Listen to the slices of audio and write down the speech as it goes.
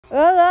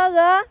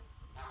鹅，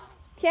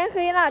天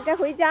黑了，该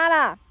回家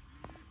了。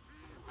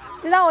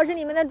知道我是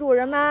你们的主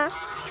人吗？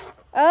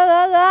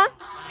鹅，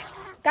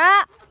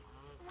嘎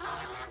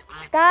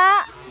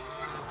嘎，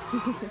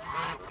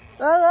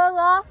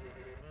鹅，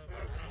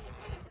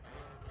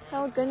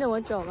它会跟着我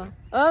走吗？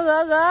鹅，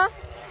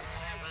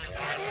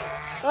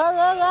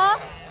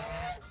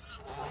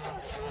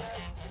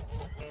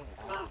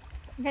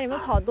你看你们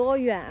跑多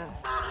远啊？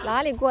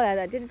哪里过来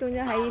的？这中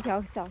间还有一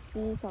条小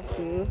溪、小河。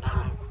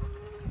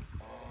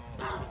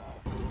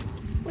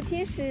不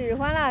听使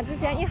唤了，之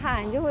前一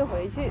喊就会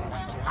回去。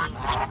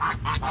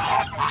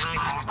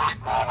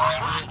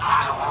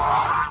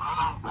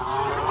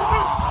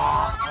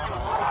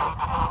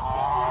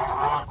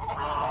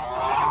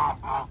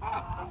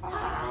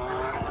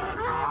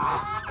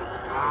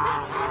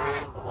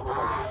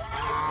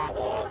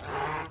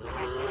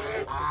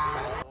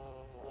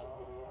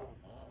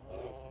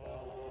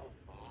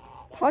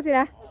跑起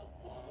来！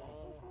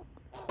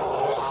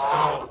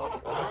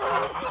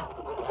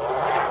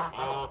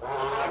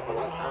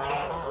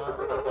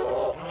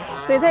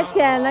水太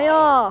浅了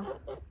哟，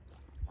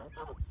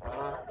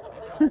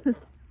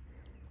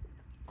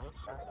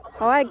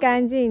好爱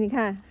干净，你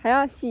看还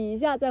要洗一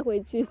下再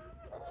回去。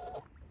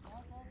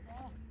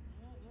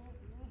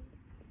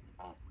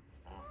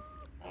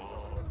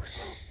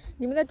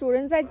你们的主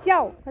人在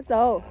叫，快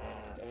走！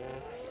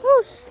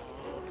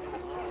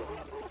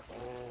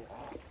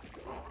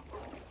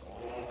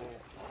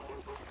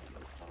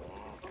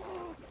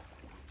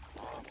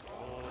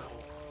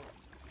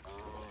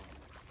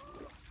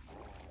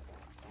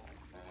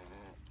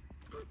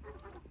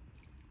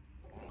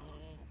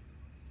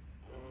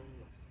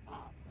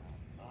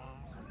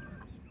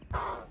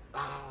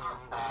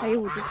还有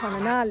5只躺在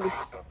那里，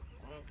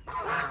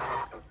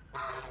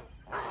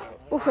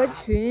不合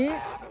群。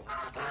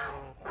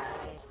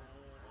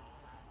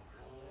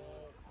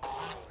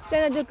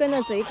现在就跟得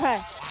贼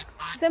快，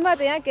生怕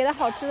等下给它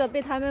好吃的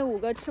被他们5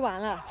个吃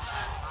完了，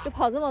就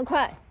跑这么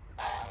快。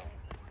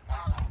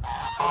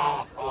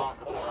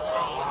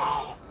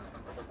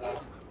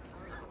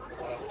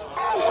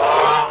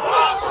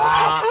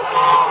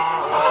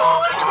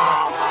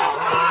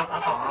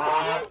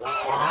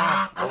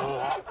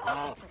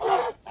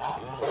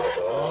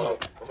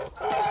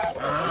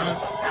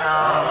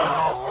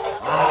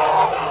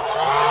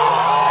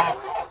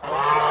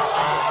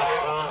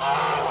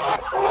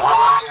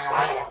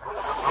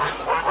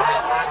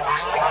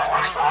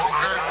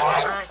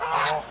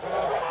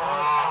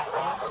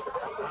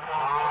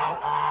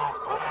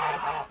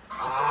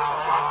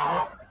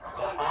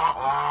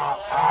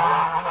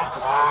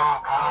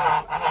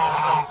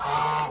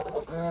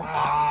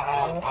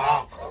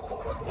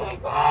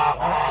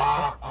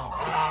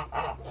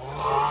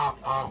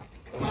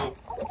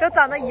都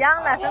长得一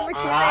样了，分不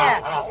清了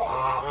耶。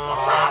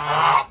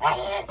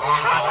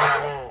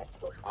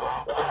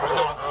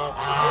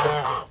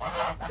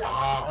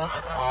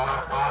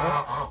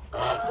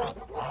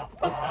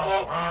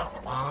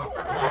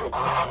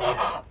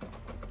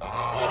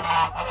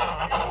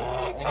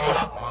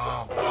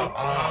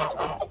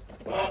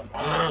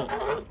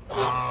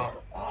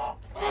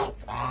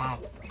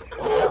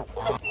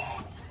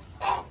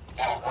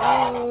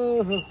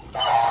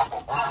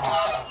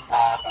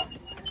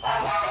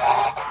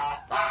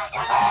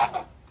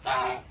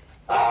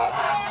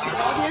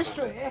找点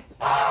水。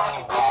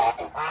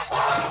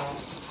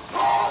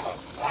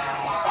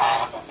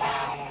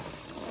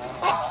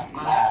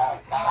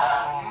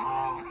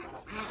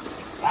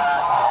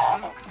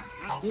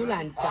又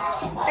懒长。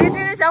这个精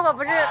神小伙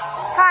不是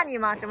怕你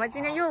吗？怎么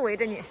今天又围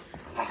着你？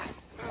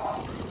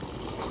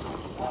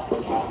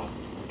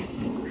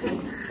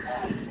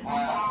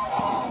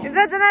你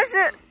这真的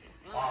是。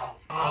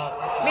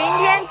明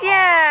天见。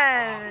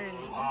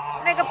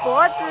那个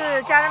脖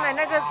子，家人们，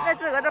那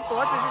只鹅的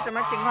脖子是什么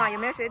情况？有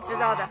没有谁知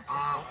道的？